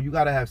 Self-control. You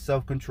got to have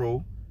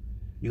self-control.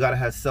 You got to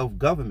have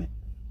self-government,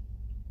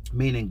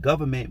 meaning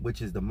government,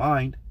 which is the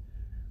mind,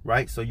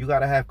 right? So you got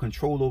to have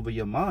control over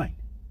your mind.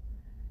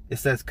 It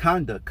says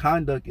conduct.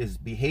 Conduct is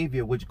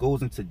behavior which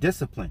goes into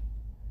discipline.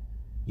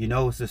 You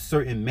know, it's a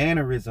certain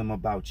mannerism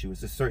about you.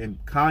 It's a certain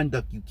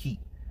conduct you keep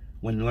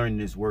when learning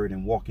this word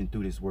and walking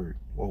through this word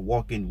or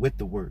walking with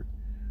the word,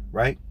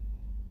 right?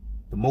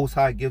 The Most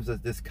High gives us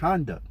this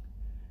conduct,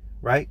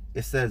 right?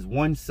 It says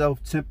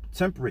oneself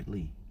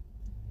temperately,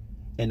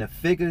 And the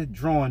figure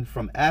drawn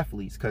from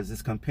athletes, because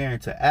it's comparing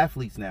to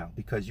athletes now,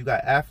 because you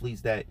got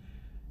athletes that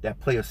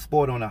play a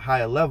sport on a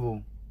higher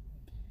level.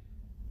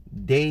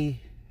 They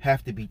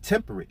have to be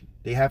temperate.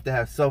 They have to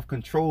have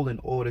self-control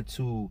in order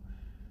to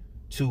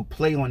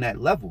play on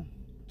that level,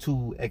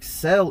 to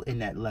excel in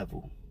that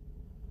level,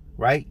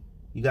 right?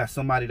 You got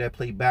somebody that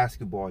played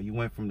basketball. You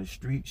went from the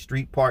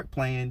street park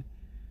playing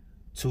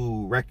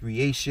to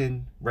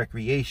recreation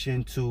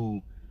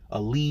to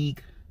a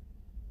league,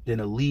 then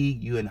a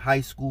league, you in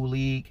high school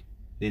league,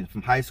 then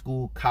from high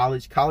school,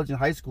 college and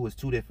high school is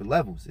two different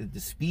levels. The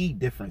speed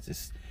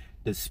difference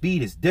the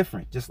speed is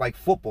different, just like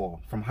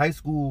football. From high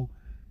school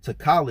to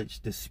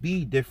college, the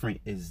speed difference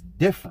is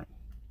different,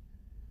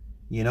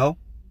 you know,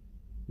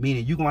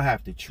 meaning you're gonna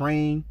have to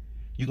train.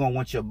 You're gonna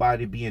want your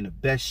body to be in the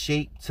best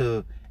shape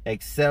to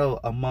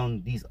excel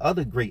among these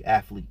other great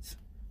athletes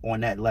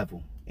on that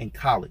level in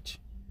college.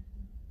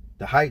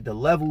 The height, the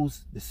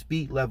levels, the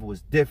speed level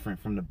is different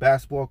from the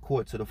basketball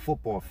court to the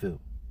football field,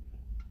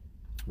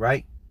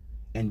 right?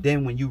 And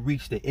then when you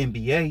reach the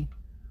NBA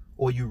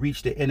or you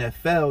reach the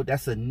NFL,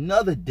 that's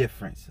another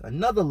difference,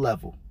 another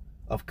level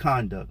of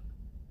conduct.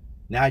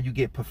 Now you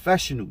get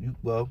professional.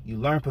 You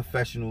learn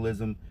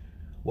professionalism.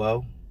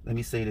 Well, let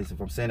me say this,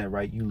 if I'm saying that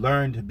right, you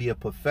learn to be a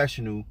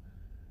professional,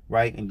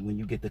 right? And when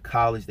you get to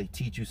college, they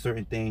teach you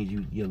certain things.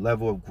 Your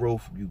level of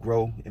growth, you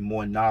grow in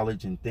more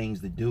knowledge and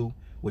things to do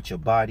with your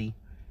body.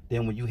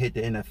 Then when you hit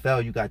the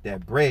NFL, you got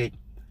that bread.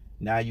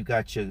 Now you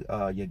got your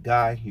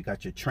guy, you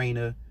got your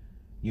trainer.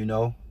 You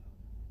know,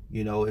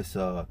 it's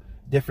a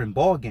different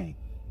ball game.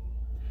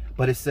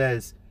 But it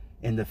says,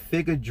 in the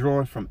figure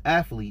drawn from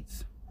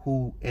athletes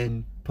who,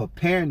 in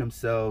preparing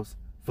themselves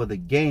for the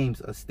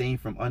games, abstain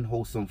from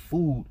unwholesome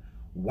food,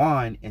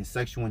 wine, and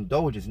sexual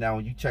indulgence. Now,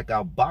 when you check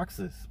out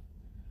boxers,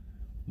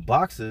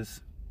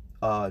 if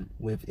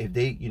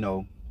they,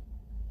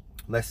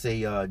 let's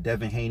say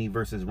Devin Haney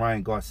versus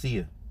Ryan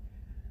Garcia,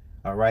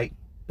 all right,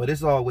 but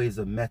it's always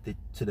a method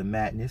to the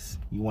madness,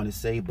 you want to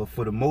say. But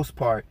for the most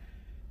part,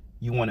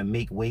 you want to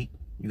make weight.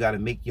 You got to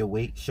make your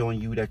weight,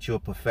 showing you that you're a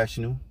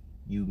professional.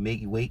 You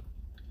make weight,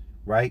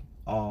 right?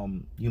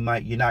 You're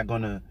not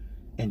gonna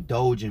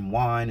indulge in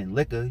wine and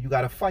liquor. You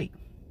got to fight.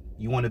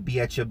 You want to be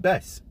at your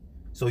best,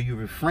 so you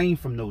refrain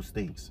from those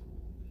things.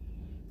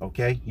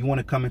 Okay, you want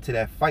to come into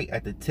that fight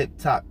at the tip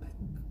top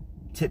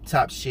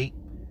shape.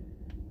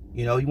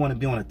 You want to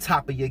be on the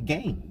top of your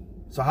game.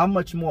 So how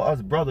much more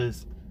us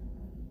brothers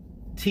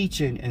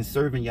teaching and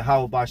serving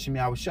Yahawah BaHaSham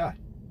Yahawashi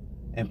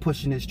and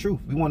pushing this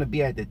truth? We want to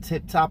be at the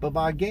tip top of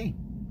our game.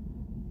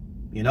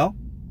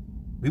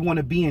 We want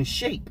to be in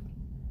shape.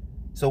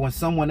 So when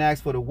someone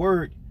asks for the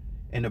word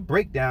and the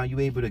breakdown, you're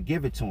able to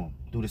give it to them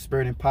through the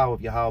spirit and power of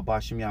Yahawah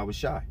BaHaSham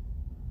Yahawashi.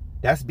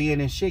 That's being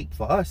in shape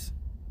for us.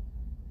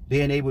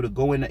 Being able to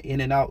go in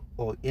and out,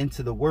 or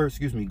into the word,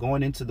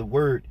 going into the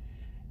word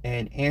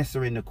and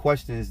answering the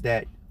questions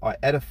that are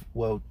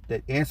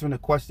answering the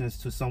questions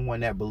to someone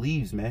that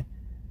believes, man.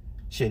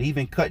 Shit,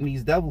 even cutting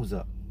these devils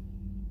up.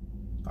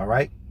 All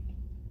right.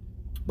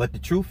 But the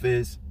truth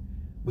is,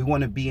 we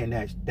want to be in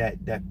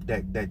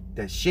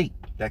that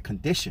shape, that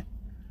condition,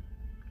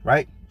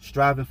 right?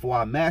 Striving for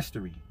our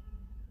mastery.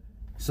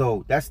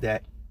 So that's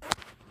that.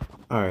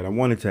 All right, I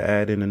wanted to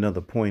add in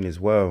another point as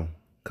well,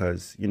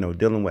 because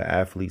dealing with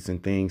athletes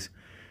and things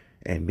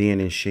and being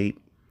in shape,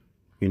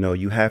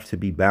 you have to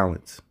be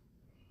balanced.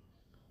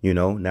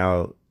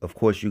 Now, of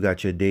course, you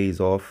got your days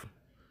off,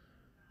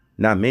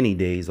 not many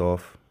days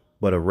off,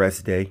 but a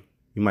rest day.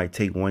 You might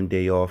take one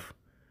day off.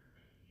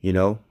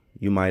 You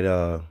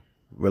might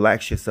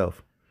relax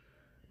yourself,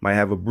 might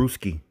have a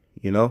brewski,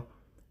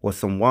 or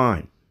some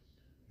wine.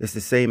 It's the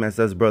same as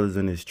us brothers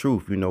in this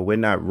truth. We're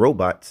not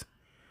robots.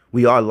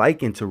 We are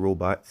likened to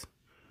robots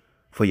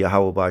for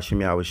Yahawah BaHaSham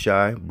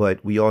Yahawashi,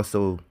 but we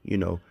also,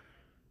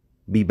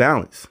 be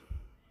balanced.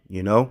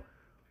 You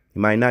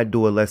might not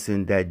do a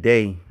lesson that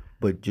day,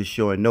 but just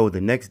the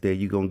next day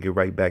you're going to get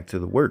right back to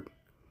the work.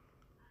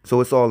 So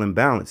it's all in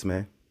balance,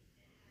 man.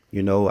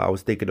 I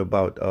was thinking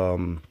about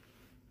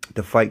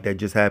the fight that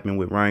just happened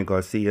with Ryan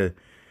Garcia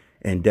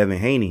and Devin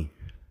Haney.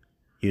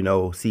 Being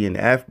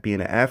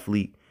an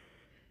athlete,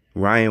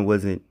 Ryan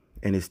wasn't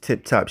in his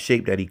tip-top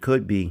shape that he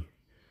could be,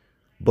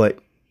 but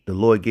the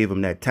Lord gave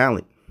him that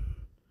talent,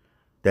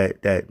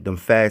 them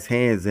fast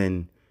hands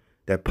and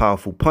that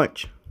powerful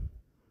punch.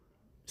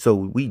 So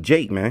we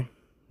Jake, man.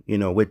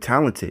 We're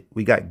talented.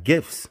 We got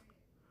gifts.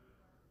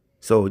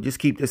 So just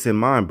keep this in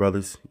mind,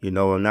 brothers.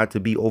 Not to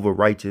be over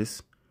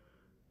righteous.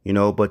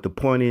 But the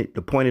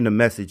point in the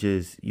message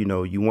is,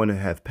 you want to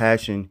have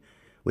passion,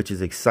 which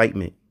is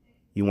excitement.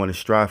 You want to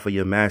strive for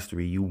your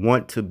mastery. You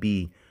want to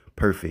be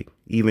perfect,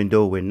 even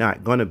though we're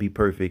not going to be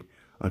perfect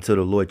until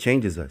the Lord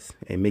changes us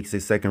and makes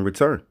his second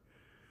return.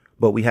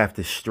 But we have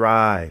to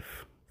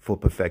strive for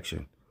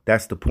perfection.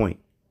 That's the point.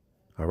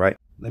 All right.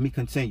 Let me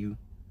continue.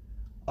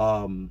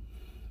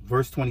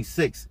 Verse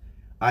 26.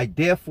 I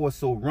therefore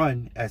so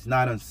run as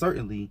not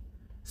uncertainly,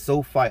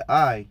 so fight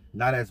I,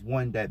 not as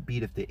one that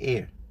beateth the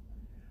air.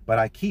 But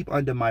I keep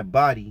under my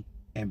body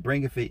and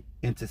bringeth it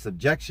into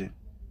subjection,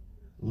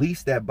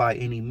 least that by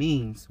any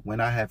means, when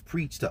I have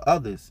preached to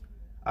others,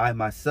 I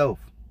myself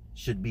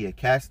should be a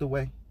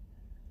castaway.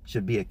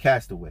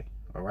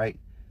 All right.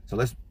 So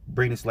let's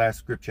bring this last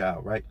scripture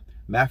out, right?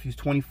 Matthew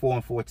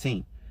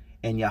 24:14.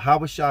 And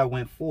Yahawashi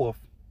went forth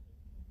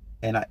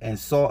and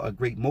saw a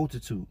great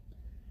multitude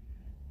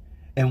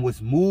and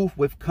was moved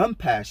with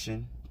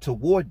compassion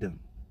toward them.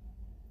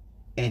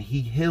 And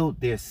he healed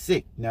their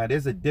sick. Now,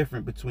 there's a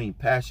difference between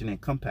passion and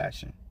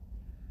compassion,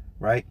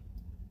 right?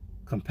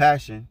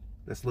 Compassion,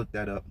 let's look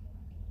that up.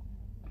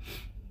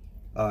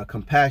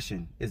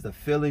 Compassion is the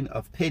feeling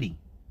of pity,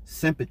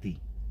 sympathy,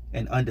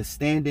 and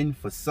understanding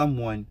for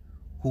someone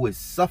who is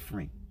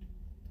suffering.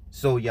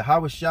 So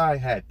Yahawashi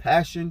had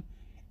passion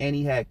and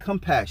he had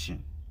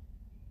compassion.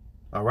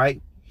 All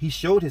right. He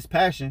showed his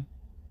passion.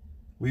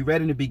 We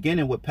read in the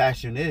beginning what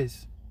passion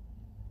is,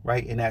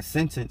 right? In that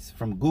sentence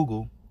from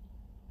Google.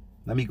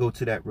 Let me go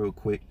to that real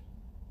quick.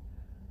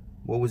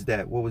 What was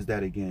that? What was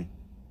that again?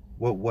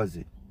 What was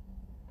it?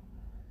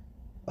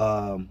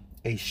 A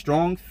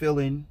strong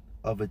feeling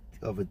of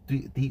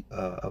enthusiasm.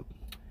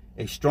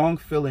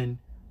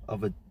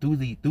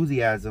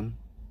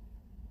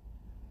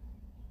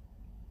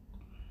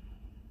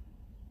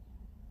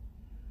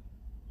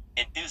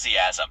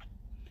 Enthusiasm.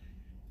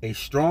 A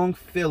strong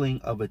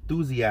feeling of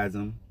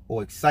enthusiasm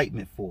or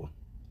excitement for.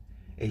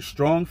 A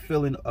strong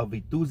feeling of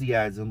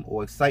enthusiasm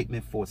or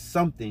excitement for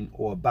something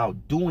or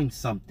about doing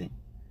something.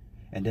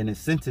 And then the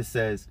sentence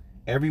says,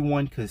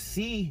 everyone could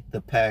see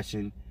the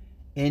passion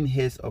in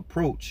his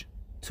approach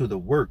to the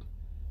work.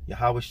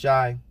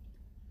 Yahawashi,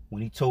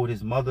 when he told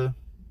his mother,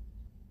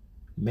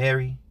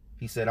 Mary,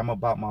 he said, I'm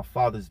about my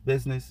Father's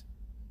business.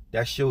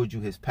 That showed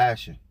you his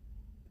passion.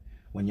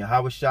 When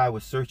Yahawashi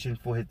was searching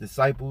for his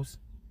disciples,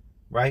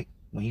 right?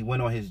 When he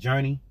went on his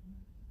journey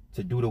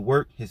to do the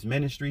work, his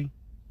ministry,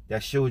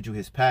 that showed you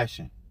his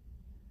passion.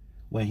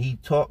 When he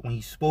taught, when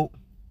he spoke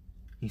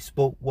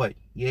what?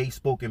 Yeah, he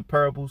spoke in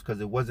parables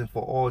because it wasn't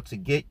for all to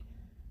get,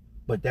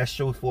 but that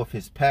shows forth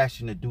his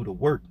passion to do the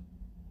work,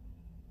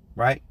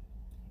 right?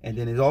 And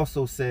then it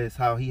also says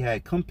how he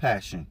had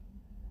compassion.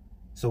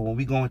 So when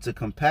we go into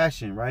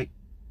compassion, right,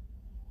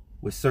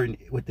 with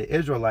the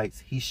Israelites,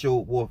 he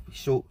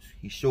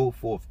showed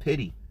forth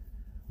pity,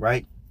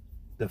 right?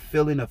 The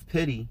feeling of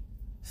pity,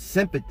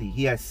 sympathy.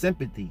 He had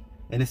sympathy.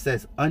 And it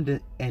says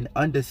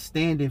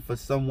understanding for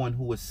someone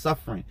who was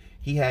suffering.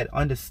 He had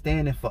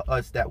understanding for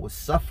us that was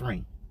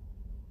suffering.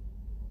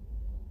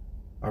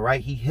 All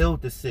right. He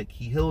healed the sick.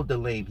 He healed the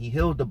lame. He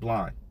healed the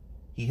blind.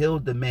 He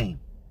healed the maimed.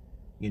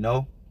 You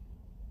know.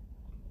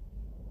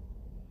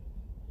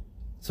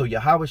 So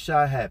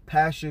Yahawashi had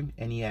passion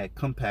and he had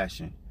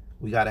compassion.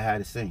 We got to have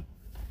the same.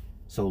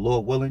 So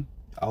Lord willing,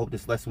 I hope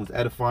this lesson was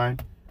edifying.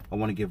 I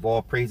want to give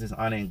all praises,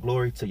 honor, and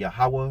glory to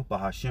Yahawah,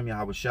 BaHaSham,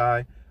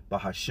 Yahawashi,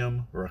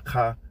 BaHaSham,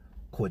 Rawchaa,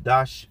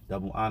 Qadash.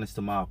 Double honors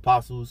to my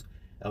apostles,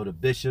 elder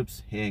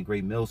bishops here in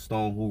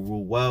GreatMillStone who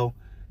rule well.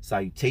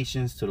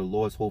 Salutations to the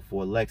Lord's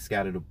hopeful elect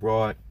scattered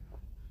abroad.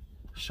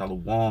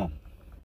 Shalom.